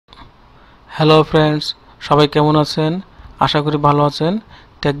Hello friends, সবাই কেমন আছেন? আশা করি ভালো আছেন।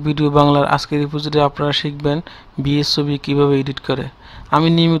 টেক ভিডিও বাংলার আজকের এপিসোডে আপনারা শিখবেন বিএস ছবি কীভাবে এডিট করে। আমি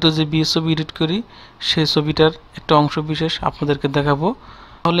নিয়মিত যে বিএস ছবি এডিট করি সেই ছবিটার একটা অংশ বিশেষ আপনাদেরকে দেখাবো।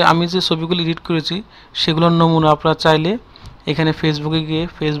 তাহলে আমি যে ছবিগুলো এডিট করেছি সেগুলোর নমুনা আপনারা চাইলে এখানে ফেসবুকে গিয়ে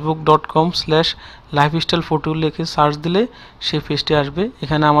facebook.com/lifestyle photo লিখে সার্চ দিলে সেই পেজটি আসবে।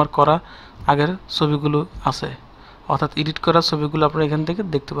 এখানে আমার করা আগের ছবিগুলো আছে, অর্থাৎ এডিট করা ছবিগুলো আপনারা এখান থেকে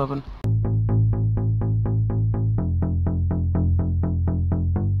দেখতে পাবেন।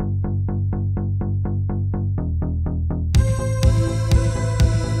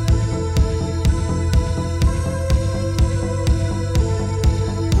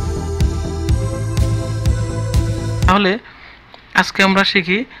 তাহলে আজকে আমরা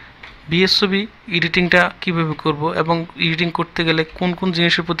শিখি বিএস ছবি এডিটিংটা কীভাবে করব এবং এডিটিং করতে গেলে কোন কোন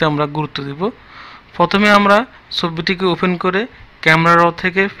জিনিসের প্রতি আমরা গুরুত্ব দেব। প্রথমে আমরা ছবিটিকে ওপেন করে ক্যামেরা র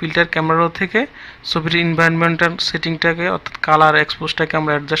থেকে ফিল্টার ক্যামেরা র থেকে ছবির এনভায়রনমেন্টাল সেটিংটাকে অর্থাৎ কালার এক্সপোজটাকে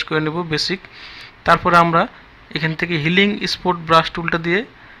আমরা অ্যাডজাস্ট করে নেব বেসিক। তারপরে আমরা এখান থেকে হিলিং স্পট ব্রাশটা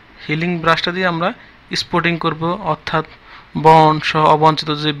দিয়ে আমরা স্পটিং করব, অর্থাৎ বন সহ অবাঞ্ছিত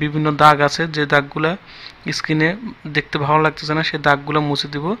যে বিভিন্ন দাগ আছে, যে দাগগুলা স্ক্রিনে দেখতে ভালো লাগতেছে না, সেই দাগগুলো মুছে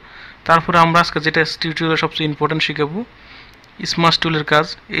দিব। তারপরে আমরা আজকে যেটা টিউটোরিয়ালে সবচেয়ে ইম্পর্টেন্ট শিখাবো, স্মাশ টুলের কাজ।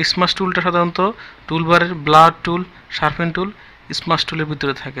 এই স্মাশ টুলটা সাধারণত টুলবারের ব্লাড টুল, শার্পেন টুল, স্মাশ টুলের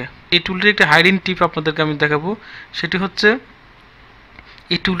ভিতরে থাকে। এই টুলটির একটা হাইডিং টিপ আপনাদেরকে আমি দেখাবো। সেটি হচ্ছে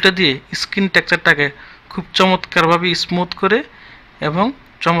এই টুলটা দিয়ে স্ক্রিন টেক্সচারটাকে খুব চমৎকারভাবে স্মুথ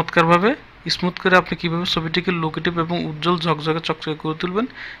করে আপনি কীভাবে ছবিটিকে লোকেটিভ এবং উজ্জ্বল ঝকঝকে চকচকে করে তুলবেন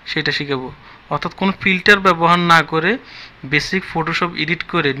সেটা শিখাবো। অর্থাৎ কোনো ফিল্টার ব্যবহার না করে বেসিক ফটোশপ এডিট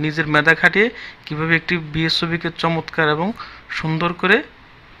করে নিজের মেধা খাটিয়ে কীভাবে একটি বিএস ছবিকে চমৎকার এবং সুন্দর করে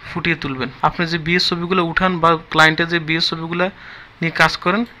ফুটিয়ে তুলবেন। আপনি যে বিএস ছবিগুলো উঠান বা ক্লায়েন্টের যে বিএস ছবিগুলো নিয়ে কাজ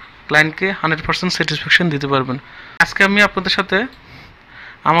করেন, ক্লায়েন্টকে 100% স্যাটিসফ্যাকশন দিতে পারবেন। আজকে আমি আপনাদের সাথে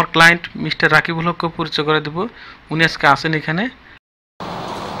আমার ক্লায়েন্ট মিস্টার রাকিবুল হককে পরিচয় করে দেব। উনি আজকে আসেন এখানে।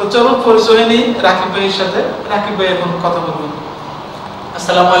 তো চলুন পরিচয় নিই রাকিব ভাইয়ের সাথে। রাকিব ভাই এখন কথা বলবেন।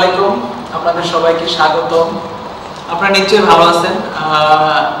 আসসালামু আলাইকুম, আপনাদের সবাইকে স্বাগতম। আপনারা নিশ্চয়ই ভালো আছেন।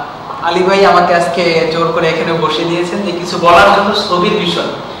 আলী ভাই আমাকে আজকে জোর করে এখানে বসিয়ে দিয়েছেন যে কিছু বলার জন্য ছবির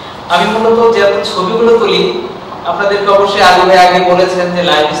বিষয়। আমি মূলত যে ছবিগুলো তুলি, আপনাদেরকে অবশ্যই আলী ভাই আগে বলেছেন যে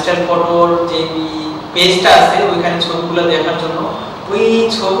লাইফস্টাইল ফটোর যে পেজটা আছে ওইখানে ছবিগুলো দেখার জন্য। ওই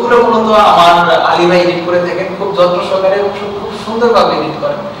ছবিগুলো মূলত আমার আলী ভাই এডিট করে থাকেন, খুব যত্ন সহকারে খুব সুন্দরভাবে এডিট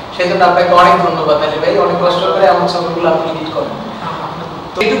করেন। সেই জন্য আপনাকে অনেক ধন্যবাদ আলী ভাই, অনেক কষ্ট করে আমার ছবিগুলো আপনি এডিট করেন।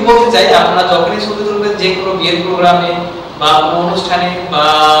 তো একটু বলতে চাই, আপনারা যখনই ছবি তুলবেন যে কোনো বিয়ের প্রোগ্রামে বা কোনো অনুষ্ঠানে বা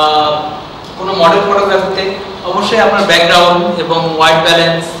কোনো মডেল ফটোগ্রাফিতে, অবশ্যই আপনার ব্যাকগ্রাউন্ড এবং হোয়াইট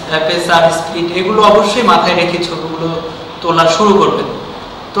ব্যালেন্স, অ্যাপেচার, স্প্লিট এগুলো অবশ্যই মাথায় রেখে ছবিগুলো তোলা শুরু করবেন।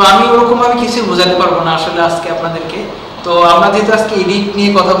 তো আমি ওরকমভাবে কিছু বোঝাতে পারবো না আসলে আজকে আপনাদেরকে। তো আমরা যেহেতু আজকে এডিট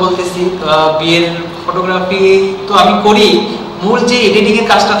নিয়ে কথা বলতেছি, বিয়ের ফটোগ্রাফি তো আমি করি, মূল যে এডিটিং এর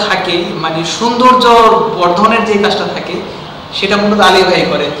কাজটা থাকে মানে সৌন্দর্য বর্ধনের যে কাজটা থাকে সেটা মূলত আলী ভাই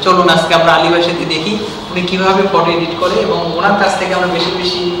করে। চলুন আজকে আমরা আলী ভাইয়ের সাথে দেখি উনি কিভাবে ফটো এডিট করে এবং ওনার কাছ থেকে আমরা বেশি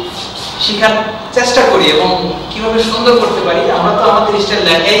বেশি শেখার চেষ্টা করি এবং কিভাবে সুন্দর করতে পারি। আমরা তো আমাদের স্টাইল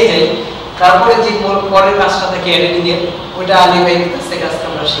দেখাই যাই, তারপরে যে পরের কাজটা থাকে এডিটিং এর, ওইটা আলী ভাইয়ের কাছ থেকে আজকে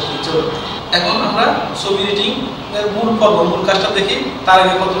আমরা শিখি। চলুন এখন আমরা ছবি এডিটিং এর মূল কাজটা দেখি। তার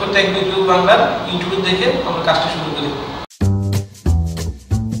আগে প্রথমে টেক ভিডিও বাংলার ইউটিউবে দেখে আমরা কাজটা শুরু করি।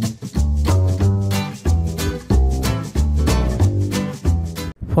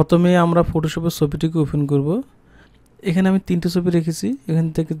 প্রথমে আমরা ফটোশপের ছবিটিকে ওপেন করব। এখানে আমি 3টে ছবি রেখেছি, এখান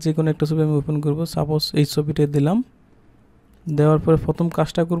থেকে যে কোনো একটা ছবি আমি ওপেন করব। সাপোজ এই ছবিটা দিলাম। দেওয়ার পরে প্রথম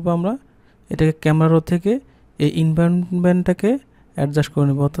কাজটা করব, আমরা এটাকে ক্যামেরা থেকে এই এনভায়রনমেন্টটাকে অ্যাডজাস্ট করে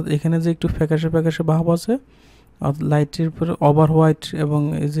নেব। অর্থাৎ এখানে যে একটু ফ্যাকাশে ভাব আছে, লাইটের উপরে ওভার হোয়াইট এবং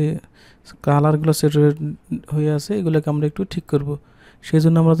এই যে কালারগুলো সেট হয়ে আছে, এগুলোকে আমরা একটু ঠিক করব। সেই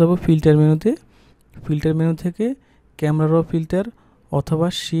জন্য আমরা যাব ফিল্টার মেনু থেকে ক্যামেরা ফিল্টার অথবা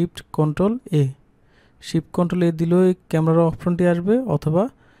শিফট কন্ট্রোল এ দিলেও এই ক্যামেরা অপশনটি আসবে, অথবা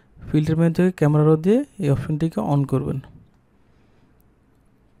ফিল্টার মেনু থেকে ক্যামেরা দিয়ে এই অপশনটিকে অন করবেন।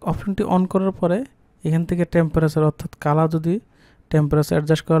 অপশনটি অন করার পরে এখান থেকে টেম্পারেচার অর্থাৎ কালার যদি টেম্পারেচার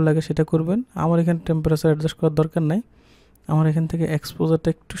অ্যাডজাস্ট করা লাগে সেটা করবেন। আমার এখানে টেম্পারেচার অ্যাডজাস্ট করার দরকার নাই। আমার এখান থেকে এক্সপোজারটা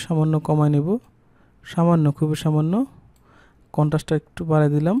একটু সামান্য কমায় নেব, খুবই সামান্য। কন্ট্রাস্টটা একটু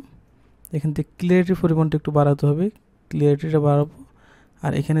বাড়িয়ে দিলাম। এখান থেকে ক্লিয়ারিটির পরিমাণটা একটু বাড়াতে হবে, ক্লিয়ারিটিটা বাড়াবো।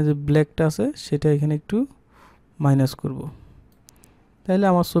 আর এখানে যে ব্ল্যাকটা আছে সেটা এখানে একটু মাইনাস করব। তাহলে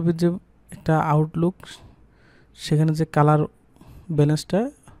আমার ছবির যে একটা আউটলুক, সেখানে যে কালার ব্যালেন্সটা,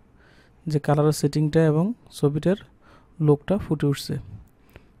 যে কালারের সেটিংটা এবং ছবিটার লুকটা ফুটে উঠছে।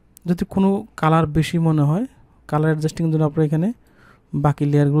 যদি কোনো কালার বেশি মনে হয়, কালার অ্যাডজাস্টিং জন্য আপনার এখানে বাকি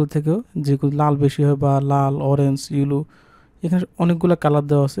লেয়ারগুলো থেকেও যেগুলো লাল বেশি হয় বা লাল, অরেঞ্জ, ইয়েলো, এখানে অনেকগুলো কালার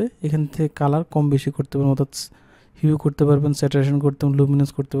দেওয়া আছে, এখান থেকে কালার কম বেশি করতে পারবেন, অর্থাৎ হিউ করতে পারবেন, স্যাচুরেশন করতে পারবেন,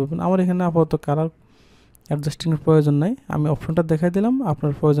 লুমিনেন্স করতে পারবেন। আমার এখানে আপাতত কালার অ্যাডজাস্টিংয়ের প্রয়োজন নাই, আমি অপশনটা দেখাই দিলাম,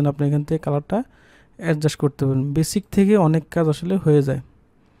 আপনার প্রয়োজন আপনি এখান থেকে কালারটা অ্যাডজাস্ট করতে পারেন। বেসিক থেকে অনেক কাজ আসলে হয়ে যায়।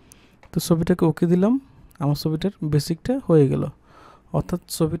 তো ছবিটাকে ওকে দিলাম, আমার ছবিটার বেসিকটা হয়ে গেল, অর্থাৎ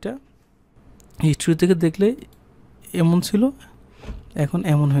ছবিটা হিস্ট্রি থেকে দেখলে এমন ছিল, এখন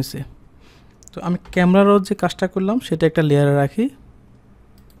এমন হয়েছে। তো আমি ক্যামেরারও যে কাজটা করলাম সেটা একটা লেয়ারে রাখি।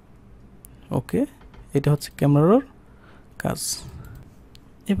 ওকে, এটা হচ্ছে ক্যামেরার কাজ।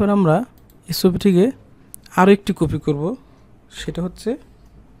 এবার আমরা এই ছবিটিকে আরও একটি কপি করব, সেটা হচ্ছে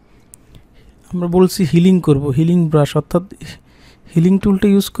আমরা বলছি হিলিং করব, হিলিং ব্রাশ, অর্থাৎ হিলিং টুলটা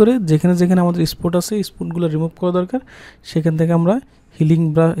ইউজ করে যেখানে যেখানে আমাদের স্পট আছে, স্পটগুলো রিমুভ করা দরকার, সেখান থেকে আমরা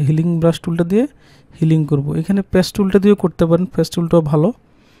হিলিং ব্রাশ টুলটা দিয়ে হিলিং করব। এখানে পেস্ট টুলটা দিয়েও করতে পারেন, পেস্ট টুলটাও ভালো।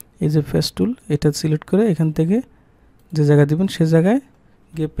 এই যে পেস্ট টুল, এটা সিলেক্ট করে এখান থেকে যে জায়গায় দিবেন সে জায়গায়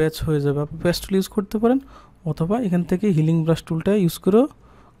গিয়ে প্যাচ হয়ে যাবে। আপনি পেস্ট টুল ইউজ করতে পারেন, অথবা এখান থেকে হিলিং ব্রাশ টুলটা ইউজ করেও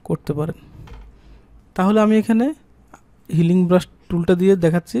করতে পারেন। তাহলে আমি এখানে হিলিং ব্রাশ টুলটা দিয়ে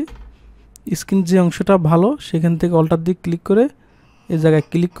দেখাচ্ছি। স্কিন যে অংশটা ভালো সেখান থেকে অল্টার দিয়ে ক্লিক করে এই জায়গায়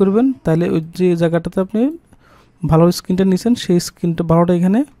ক্লিক করবেন, তাহলে ওই যে জায়গাটাতে আপনি ভালো স্কিনটা নিছেন সেই স্কিনটা ভালোটা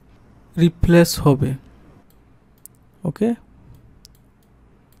এখানে রিপ্লেস হবে। ওকে,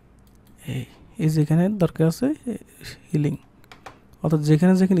 এই যেখানে দরকার আছে হিলিং, অর্থাৎ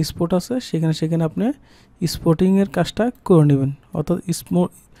যেখানে যেখানে স্পট আছে সেখানে সেখানে আপনি স্পটিংয়ের কাজটা করে নেবেন, অর্থাৎ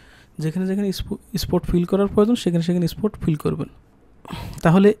যেখানে যেখানে স্পট ফিল করার প্রয়োজন সেখানে সেখানে স্পট ফিল করবেন।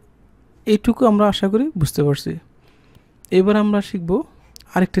 তাহলে এইটুকু আমরা আশা করি বুঝতে পারছি। এবার আমরা শিখব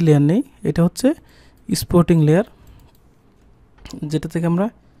আরেকটি লেয়ার নেই, এটা হচ্ছে স্পটিং লেয়ার, যেটা থেকে আমরা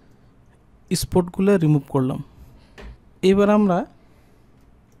স্পটগুলো রিমুভ করলাম। এবার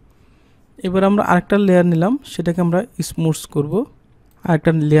আমরা আরেকটা লেয়ার নিলাম, সেটাকে আমরা স্মুথস করব।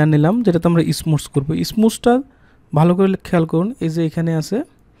 আরেকটা লেয়ার নিলাম যেটাতে আমরা স্মুথস করব। স্মুথসটা ভালো করে খেয়াল করুন, এই যে এখানে আছে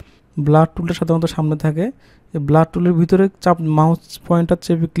ব্লাড টুলটা সাধারণত সামনে থাকে, এই ব্লাড টুলের ভিতরে মাউস পয়েন্টার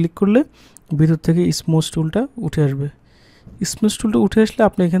চেপে ক্লিক করলে ভিতর থেকে স্মুথস টুলটা উঠে আসবে। স্মুথস টুলটা উঠে আসলে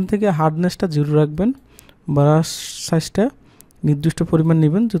আপনি এখান থেকে হার্ডনেসটা 0 রাখবেন, ব্রাশ সাইজটা নির্দিষ্ট পরিমাণ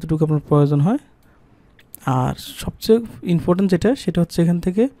নেবেন যতটুকু আপনার প্রয়োজন হয়। আর সবচেয়ে ইম্পর্টেন্ট যেটা সেটা হচ্ছে এখান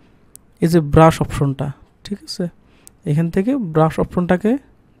থেকে এই যে ব্রাশ অপশনটা, ঠিক আছে, এখান থেকে ব্রাশ অপশনটাকে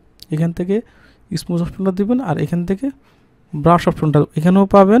এখান থেকে স্মুথ অপশনটা দিবেন, আর এখান থেকে ব্রাশ অপশনটা এখানেও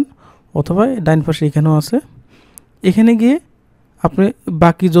পাবেন, অথবা ডাইন পাশে এখানেও আছে। এখানে গিয়ে আপনি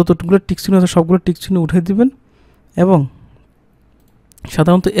বাকি যতটুকুলো টিকচিহ্ন আছে সবগুলো টিকচিহ্ন উঠে দিবেন, এবং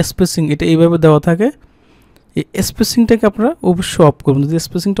সাধারণত স্পেসিং এটা এইভাবে দেওয়া থাকে, এই স্পেসিংটাকে আপনারা অবশ্যই অফ করবেন। যদি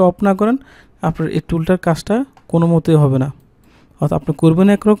স্পেসিংটা অফ না করেন আপনার এই টুলটার কাজটা কোনো মতেই হবে না, অর্থাৎ আপনি করবেন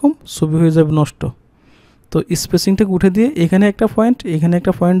একরকম, ছবি হয়ে যাবে নষ্ট। তো স্পেসিংটাকে উঠে দিয়ে এখানে একটা পয়েন্ট, এখানে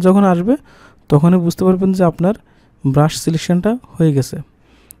একটা পয়েন্ট যখন আসবে তখনই বুঝতে পারবেন যে আপনার ব্রাশ সিলেকশনটা হয়ে গেছে।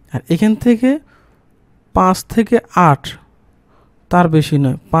 আর এখান থেকে 5 থেকে 8, তার বেশি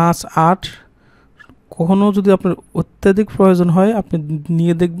নয়, 5, 8, কখনও যদি আপনার অত্যাধিক প্রয়োজন হয় আপনি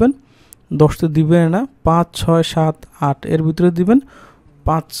নিয়ে দেখবেন, 10তে দিবেন না, 5, 6, 7, 8 এর ভিতরে দিবেন।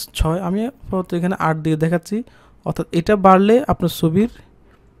 5, 6 আমি এখানে 8 দিয়ে দেখাচ্ছি, অর্থাৎ এটা বাড়লে আপনার ছবির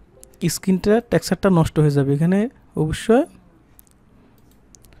স্ক্রিনটা টেক্সচারটা নষ্ট হয়ে যাবে। এখানে অবশ্যই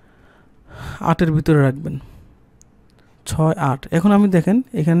 8-এর ভিতরে রাখবেন, 6, 8। এখন আমি দেখেন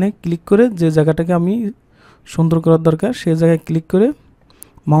এখানে ক্লিক করে যে জায়গাটাকে আমি সুন্দর করার দরকার সেই জায়গায় ক্লিক করে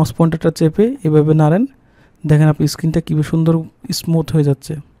মাউস পয়েন্টারটা চেপে এভাবে নাড়েন, দেখেন আপনি স্ক্রিনটা কীভাবে সুন্দর স্মুথ হয়ে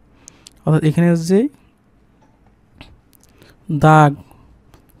যাচ্ছে। অর্থাৎ এখানে যে দাগ,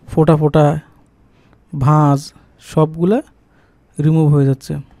 ফোটা ফোটা, ভাঁজ সবগুলা রিমুভ হয়ে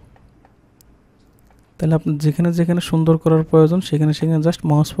যাচ্ছে। তাহলে আপনি যেখানে যেখানে সুন্দর করার প্রয়োজন সেখানে সেখানে জাস্ট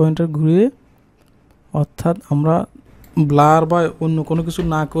মাউস পয়েন্টার ঘুরিয়ে, অর্থাৎ আমরা ব্লার বা অন্য কোনো কিছু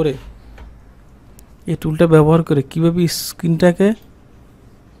না করে এই টুলটা ব্যবহার করে কীভাবে স্ক্রিনটাকে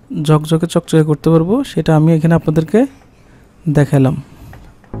ঝকঝকে চকচকে করতে পারবো সেটা আমি এখানে আপনাদেরকে দেখালাম।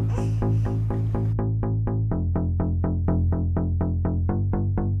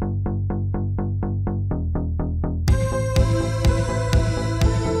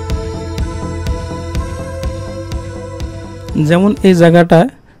 যেমন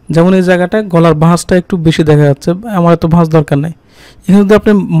এই জায়গাটা গলার ভাঁজটা একটু বেশি দেখা যাচ্ছে, আমার এত ভাঁজ দরকার নাই। এখানে যদি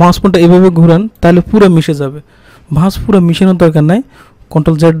আপনি মাউস পয়েন্টটা এভাবে ঘুরান তাহলে পুরো মিশে যাবে, ভাঁজ পুরো মিশানোর দরকার নাই।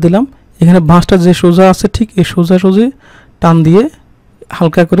 Ctrl Z দিলাম, এখানে ভাঁজটা যে সোজা আছে ঠিক এই সোজাসুজি টান দিয়ে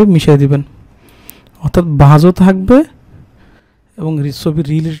হালকা করে মিশিয়ে দিবেন, অর্থাৎ ভাঁজও থাকবে এবং ছবির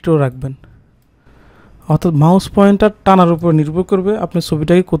রিয়েলিটিও রাখবেন। অর্থাৎ মাউস পয়েন্টার টানার উপর নির্ভর করবে আপনি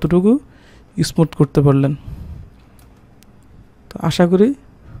ছবিটাকে কতটুকু স্মুথ করতে পারলেন। তো আশা করি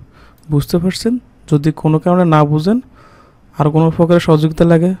বুঝতে পারছেন। যদি কোনো কারণে না বুঝেন, আর কোনো প্রকারের সহযোগিতা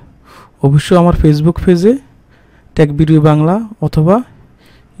লাগে, অবশ্যই আমার ফেসবুক পেজে টেক ভিডিও বাংলা অথবা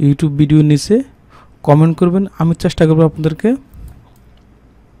ইউটিউব ভিডিওর নিচে কমেন্ট করবেন। আমি চেষ্টা করব আপনাদেরকে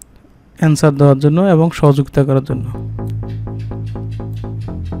অ্যান্সার দেওয়ার জন্য এবং সহযোগিতা করার জন্য।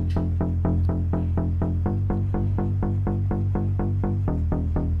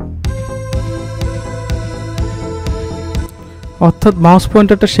 অর্থাৎ মাউস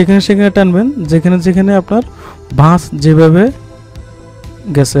পয়েন্টারটা সেখানে টানবেন যেখানে আপনার ভাঁজ যেভাবে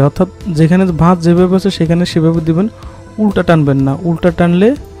গেছে, অর্থাৎ যেখানে ভাঁজ যেভাবে আছে সেভাবে দিবেন, উল্টা টানবেন না। উল্টা টানলে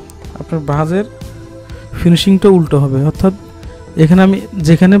আপনার ভাঁজের ফিনিশিংটা উল্টো হবে। অর্থাৎ এখানে আমি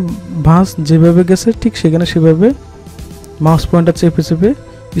যেখানে ভাঁজ যেভাবে গেছে ঠিক সেভাবে মাউস পয়েন্টার চেপে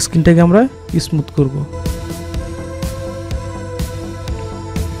স্ক্রিনটাকে আমরা স্মুথ করব।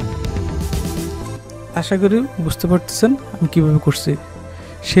 আশা করি বুঝতে পারতেছেন আমি কিভাবে করছি।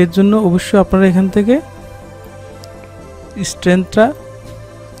 সেই জন্য অবশ্যই আপনারা এখান থেকে স্ট্রেংথটা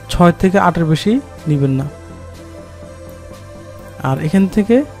 6 থেকে 8-এর বেশি নেবেন না। আর এখান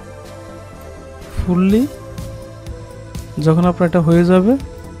থেকে ফুললি যখন আপনার এটা হয়ে যাবে,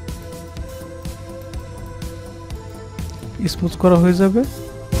 স্মুথ করা হয়ে যাবে,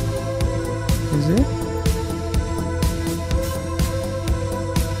 এই যে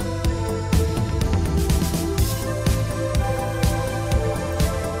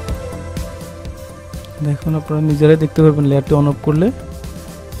দেখুন আপনারা নিজেরাই দেখতে পারবেন লেয়ারটি অন অফ করলে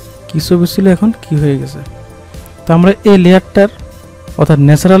কি ছবি ছিল এখন কি হয়ে গেছে। তো আমরা এই লেয়ারটার অর্থাৎ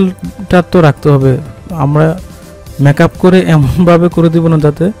ন্যাচারালটা তো রাখতে হবে। আমরা মেকআপ করে এমনভাবে করে দিব না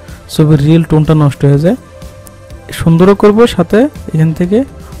যাতে ছবির রিয়েল টোনটা নষ্ট হয়ে যায়। সুন্দরও করব, সাথে এখান থেকে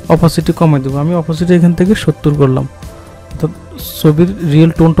অপাসিটি কমাই দেবো। আমি অপাসিটি এখান থেকে 70 করলাম, অর্থাৎ ছবির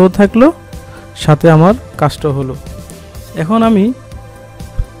রিয়েল টোনটাও থাকলো, সাথে আমার কাজটাও হলো। এখন আমি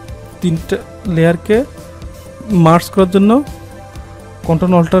 3টা লেয়ারকে মার্জ করার জন্য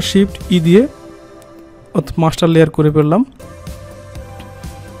কন্ট্রোল অল্টার শিফট ই দিয়ে মাস্টার লেয়ার করে ফেললাম।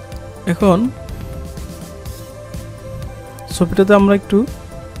 এখন ছবিটাতে আমরা একটু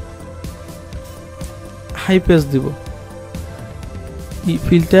হাই পেস দিব,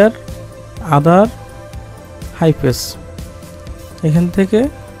 ফিল্টার আদার হাই পেস। এখান থেকে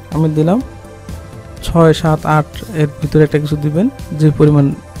আমি দিলাম 6, 7, 8 এর ভিতরে একটা কিছু দিবেন যে পরিমাণ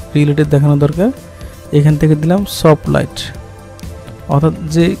রিলেটেড দেখানো দরকার। এখান থেকে দিলাম সফট লাইট, অর্থাৎ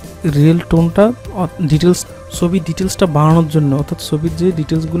যে রিয়েল টোনটা ছবির ডিটেলসটা বাড়ানোর জন্য, অর্থাৎ ছবির যে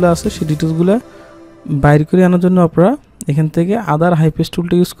ডিটেলসগুলো আছে সেই ডিটেলসগুলো বাইর করে আনার জন্য আপনারা এখান থেকে আদার হাইপেস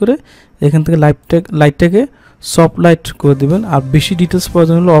টুলটা ইউজ করে এখান থেকে লাইটটাকে সফট লাইট করে দেবেন। আর বেশি ডিটেলস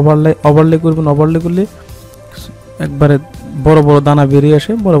প্রয়োজন হলে ওভারলে করবেন। ওভারলে করলে একবারে বড় বড় দানা বেরিয়ে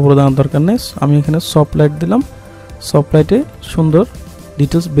আসে, বড় বড় দানার দরকার নেই। আমি এখানে সফট লাইট দিলাম, সফট লাইটে সুন্দর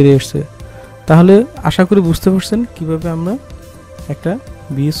ডিটেলস বেরিয়ে আসছে। তাহলে আশা করি বুঝতে পারছেন কিভাবে আমরা একটা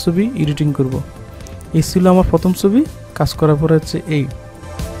বিএস ছবি এডিটিং করব। এই ছিল আমার প্রথম ছবি। কাজ করার পরে হচ্ছে এই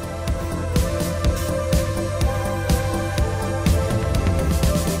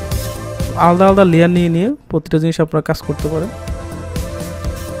আলাদা আলাদা লেয়ার নিয়ে প্রতিটা জিনিস আপনারা কাজ করতে পারেন।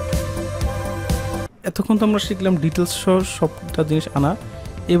 এতক্ষণ তো আমরা শিখলাম ডিটেলস সহ সবটা জিনিস আনা।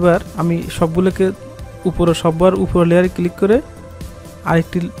 এবার আমি সবগুলোকে সবার উপর লেয়ারে ক্লিক করে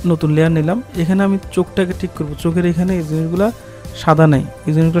আরেকটি নতুন লেয়ার নিলাম। এখানে আমি চোখটাকে ঠিক করব। চোখের এখানে এই জিনিসগুলো সাদা নাই,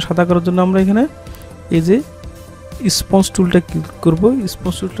 এই জিনিসগুলো সাদা করার জন্য আমরা এখানে এই যে স্পঞ্জ টুলটা ক্লিক করব।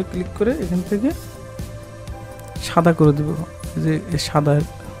 স্পঞ্জ টুলটা ক্লিক করে এখান থেকে সাদা করে দেব। এই যে সাদা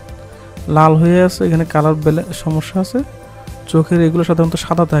লাল হয়ে আছে, এখানে কালার সমস্যা আছে। চোখের এগুলো সাধারণত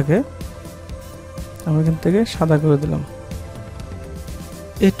সাদা থাকে, আমি এখান থেকে সাদা করে দিলাম।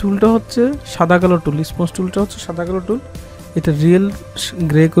 এই টুলটা হচ্ছে সাদা কালো টুল, স্পঞ্জ টুলটা হচ্ছে সাদা কালো টুল। এটা রিয়েল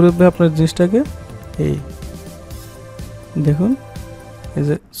গ্রে করে দেবে আপনার জিনিসটাকে। এই দেখুন, এই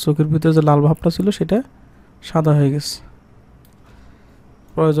যে চোখের ভিতরে যে লাল ভাবটা ছিল সেটা সাদা হয়ে গেছে।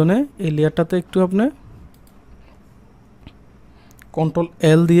 প্রয়োজনে এই লেয়ারটাতে একটু আপনি কন্ট্রোল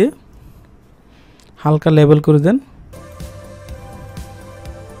এল দিয়ে হালকা লেবেল করে দেন।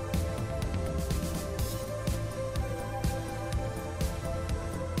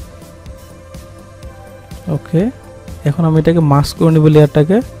 ওকে, এখন আমি এটাকে মাস্ক করে নেব।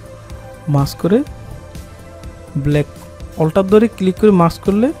 লেয়ারটাকে মাস্ক করে ব্ল্যাক অল্টার ধরে ক্লিক করে মাস্ক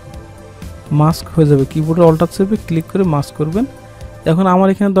করলে মাস্ক হয়ে যাবে। কিবোর্ডে অল্টার চেপে ক্লিক করে মাস্ক করবেন। এখন আমার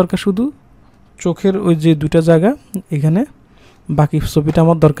এখানে দরকার শুধু চোখের ওই যে দুটা জায়গা, এখানে বাকি ছবিটা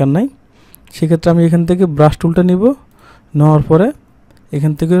আমার দরকার নাই। সেক্ষেত্রে আমি এখান থেকে ব্রাশ টুলটা নিব নেওয়ার পরে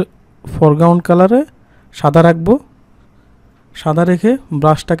এখান থেকে ফরগ্রাউন্ড কালারে সাদা রাখবো। সাদা রেখে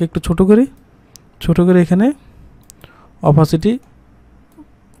ব্রাশটাকে একটু ছোট করে এখানে অপাসিটি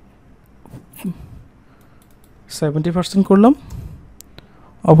 70% করলাম।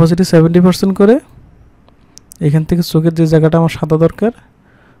 অপাসিটি 70% করে এখান থেকে চোখের যে জায়গাটা আমার সাদা দরকার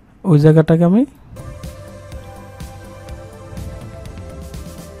ওই জায়গাটাকে আমি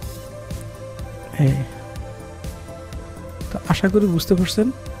তো আশা করি বুঝতে পারছেন।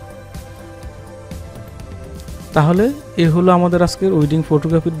 তাহলে এই হলো আমাদের আজকের ওয়েডিং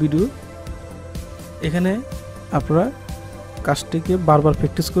ফটোগ্রাফির ভিডিও। এখানে আপনারা কাজটিকে বারবার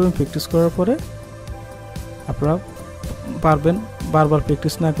প্র্যাকটিস করবেন। প্র্যাকটিস করার পরে আপনারা পারবেন। বারবার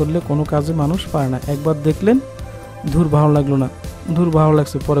প্র্যাকটিস না করলে কোনো কাজে মানুষ পারে না। একবার দেখলেন ধুর ভালো লাগলো না, ধুর ভালো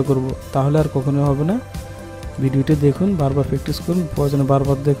লাগছে পরে করব, তাহলে আর কখনো হবে না। ভিডিওটি দেখুন, বারবার প্র্যাকটিস করুন, প্রয়োজনে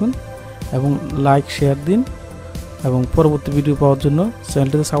বারবার দেখুন এবং লাইক শেয়ার দিন। এবং পরবর্তী ভিডিও পাওয়ার জন্য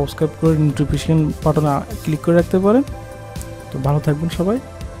চ্যানেলটিতে সাবস্ক্রাইব করে নোটিফিকেশন বাটনে ক্লিক করে রাখতে পারেন। তো ভালো থাকবেন সবাই।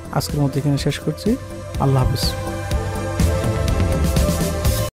 আজকের মতো এখানে শেষ করছি। আল্লাহ হাফেজ।